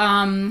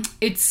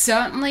 It's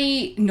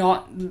certainly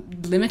not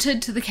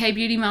limited to the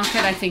K-beauty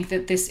market. I think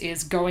that this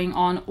is going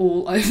on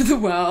all over the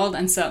world,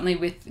 and certainly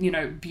with,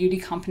 beauty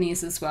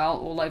companies as well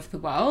all over the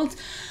world.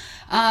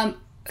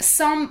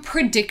 Some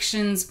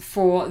predictions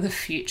for the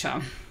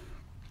future.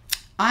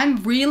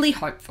 I'm really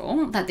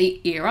hopeful that the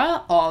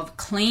era of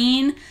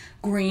clean,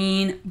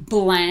 green,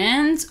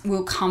 bland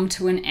will come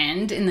to an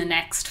end in the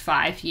next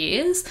 5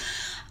 years.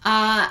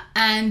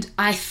 And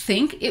I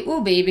think it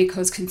will be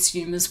because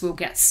consumers will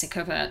get sick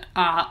of it,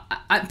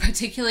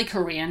 particularly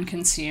Korean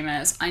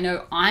consumers. I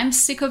know I'm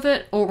sick of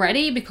it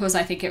already because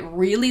I think it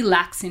really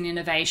lacks in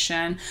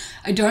innovation.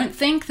 I don't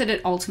think that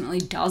it ultimately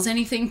does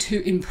anything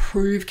to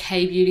improve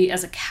K-beauty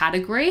as a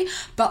category,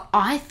 but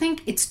I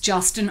think it's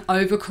just an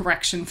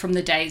overcorrection from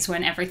the days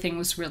when everything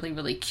was really,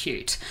 really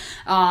cute.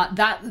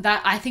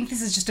 I think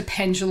this is just a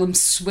pendulum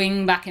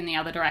swing back in the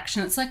other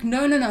direction. It's like,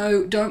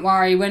 no, don't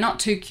worry, we're not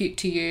too cute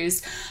to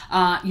use.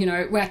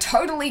 We're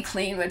totally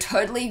clean, we're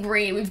totally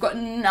green, we've got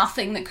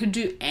nothing that could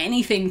do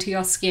anything to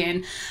your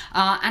skin.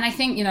 And I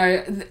think,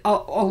 a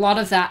lot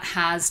of that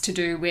has to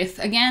do with,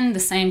 again, the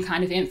same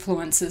kind of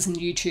influencers and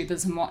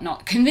YouTubers and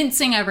whatnot,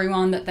 convincing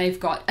everyone that they've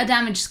got a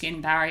damaged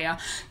skin barrier,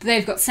 that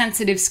they've got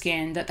sensitive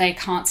skin, that they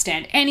can't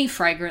stand any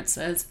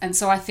fragrances. And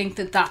so I think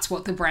that that's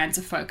what the brands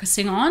are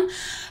focusing on.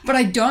 But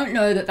I don't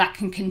know that that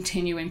can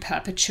continue in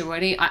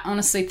perpetuity. I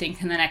honestly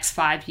think in the next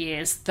 5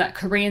 years that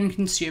Korean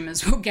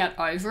consumers will get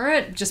over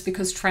it just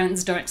because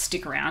trends don't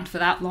stick around for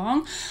that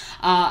long.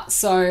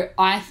 So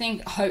I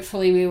think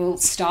hopefully we will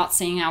start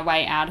seeing our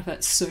way out of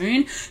it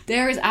soon.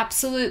 There is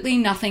absolutely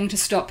nothing to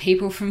stop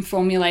people from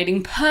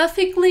formulating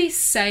perfectly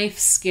safe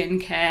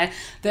skincare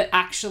that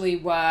actually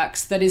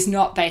works, that is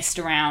not based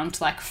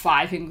around like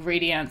 5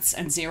 ingredients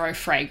and 0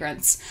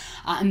 fragrance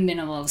and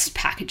minimalist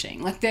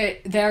packaging. Like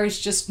there is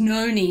just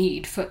no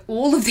need for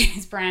all of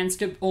these brands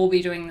to all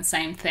be doing the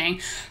same thing.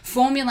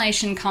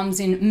 Formulation comes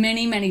in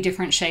many, many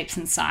different shapes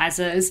and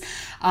sizes.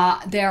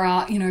 There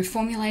are,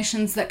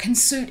 formulations that can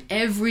suit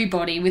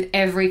everybody with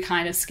every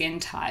kind of skin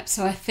type.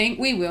 So I think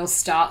we will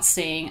start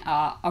seeing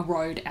a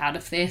road out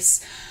of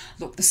this.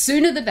 Look, the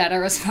sooner the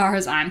better as far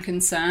as I'm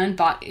concerned,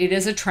 but it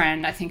is a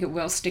trend. I think it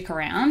will stick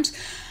around.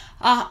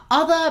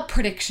 Other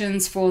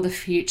predictions for the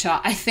future.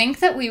 I think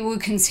that we will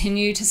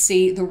continue to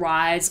see the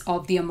rise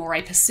of the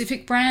Amore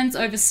Pacific brands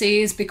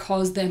overseas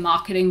because their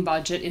marketing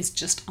budget is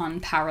just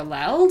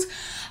unparalleled.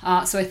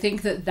 So I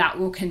think that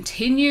will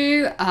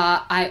continue.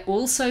 I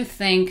also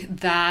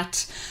think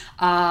that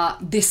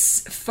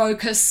this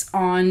focus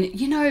on,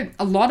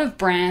 a lot of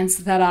brands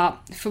that are,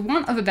 for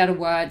want of a better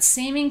word,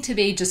 seeming to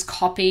be just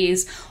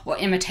copies or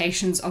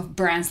imitations of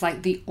brands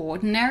like The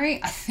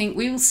Ordinary. I think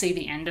we will see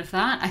the end of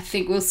that. I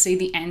think we'll see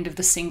the end of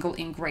the single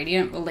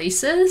ingredient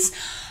releases.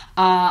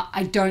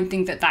 I don't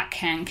think that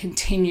can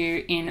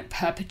continue in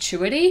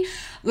perpetuity.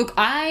 Look,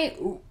 I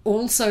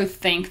also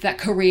think that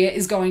Korea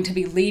is going to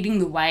be leading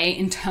the way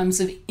in terms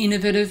of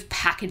innovative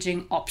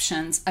packaging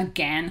options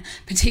again,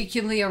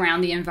 particularly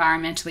around the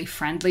environmentally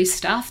friendly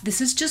stuff.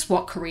 This is just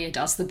what Korea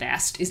does the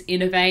best, is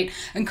innovate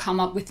and come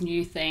up with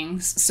new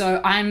things.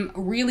 So I'm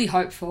really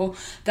hopeful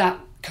that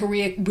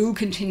Korea will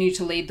continue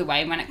to lead the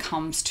way when it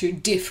comes to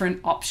different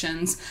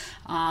options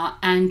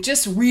and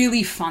just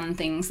really fun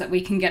things that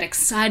we can get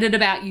excited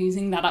about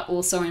using that are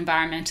also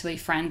environmentally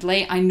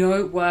friendly. I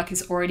know work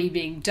is already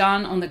being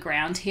done on the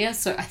ground here,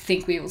 so I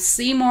think we will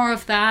see more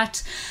of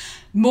that.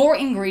 More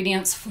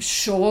ingredients for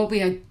sure.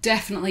 We are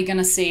definitely going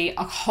to see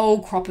a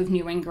whole crop of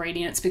new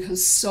ingredients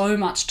because so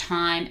much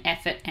time,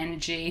 effort,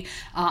 energy,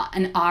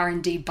 and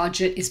R&D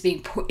budget is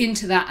being put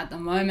into that at the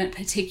moment,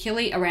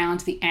 particularly around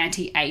the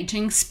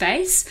anti-aging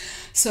space.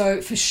 So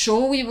for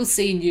sure we will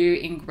see new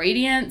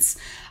ingredients.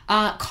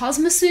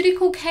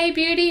 Cosmeceutical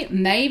K-beauty,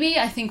 maybe.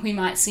 I think we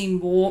might see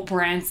more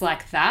brands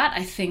like that.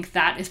 I think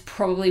that is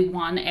probably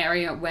one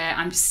area where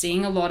I'm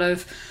seeing a lot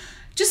of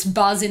just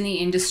buzz in the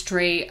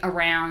industry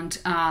around,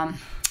 coming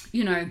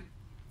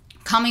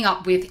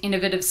up with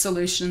innovative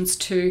solutions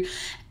to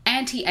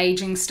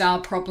anti-aging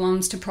style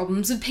problems, to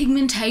problems of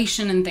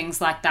pigmentation and things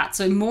like that.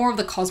 So more of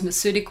the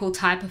cosmeceutical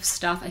type of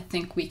stuff I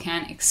think we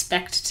can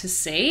expect to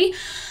see.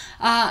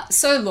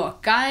 So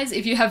look, guys,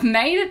 if you have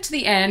made it to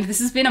the end, this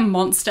has been a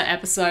monster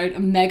episode, a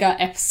mega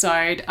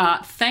episode.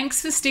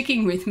 Thanks for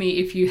sticking with me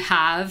if you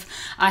have.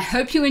 I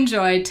hope you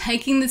enjoyed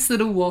taking this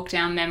little walk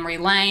down memory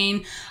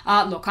lane.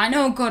 Look, I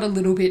know it got a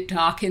little bit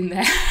dark in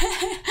there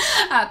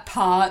at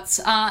parts,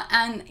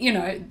 and,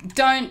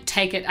 don't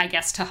take it, I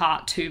guess, to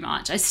heart too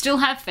much. I still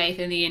have faith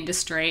in the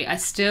industry. I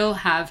still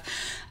have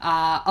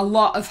a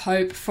lot of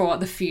hope for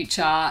the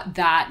future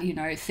that,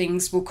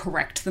 things will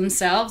correct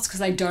themselves,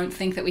 because I don't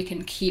think that we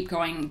can keep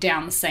going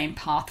down the same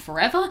path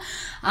forever.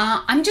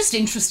 I'm just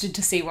interested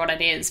to see what it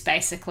is,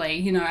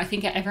 basically. I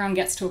think everyone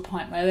gets to a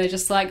point where they're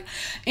just like,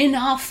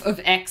 enough of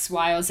X,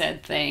 Y, or Z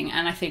thing.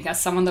 And I think as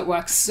someone that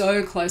works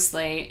so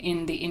closely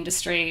in the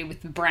industry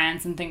with the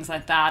brands and things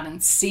like that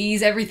and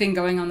sees everything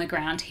going on the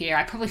ground here,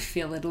 I probably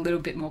feel it a little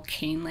bit more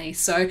keenly.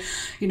 So,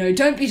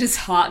 don't be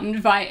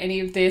disheartened by any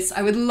of this.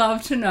 I would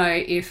love to know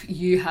if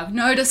you have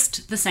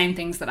noticed the same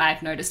things that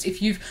I've noticed.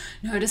 If you've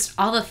noticed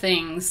other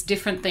things,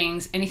 different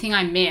things, anything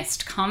I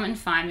missed, come and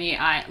find me.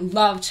 I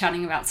love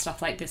chatting about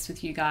stuff like this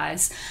with you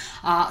guys.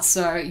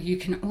 So you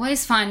can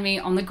always find me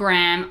on the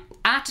gram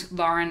at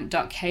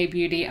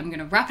lauren.kbeauty. I'm going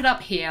to wrap it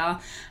up here,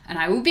 and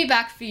I will be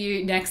back for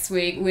you next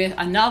week with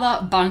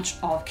another bunch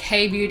of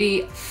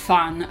K-beauty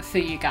fun for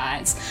you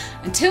guys.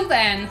 Until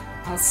then,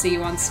 I'll see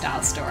you on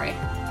Style Story.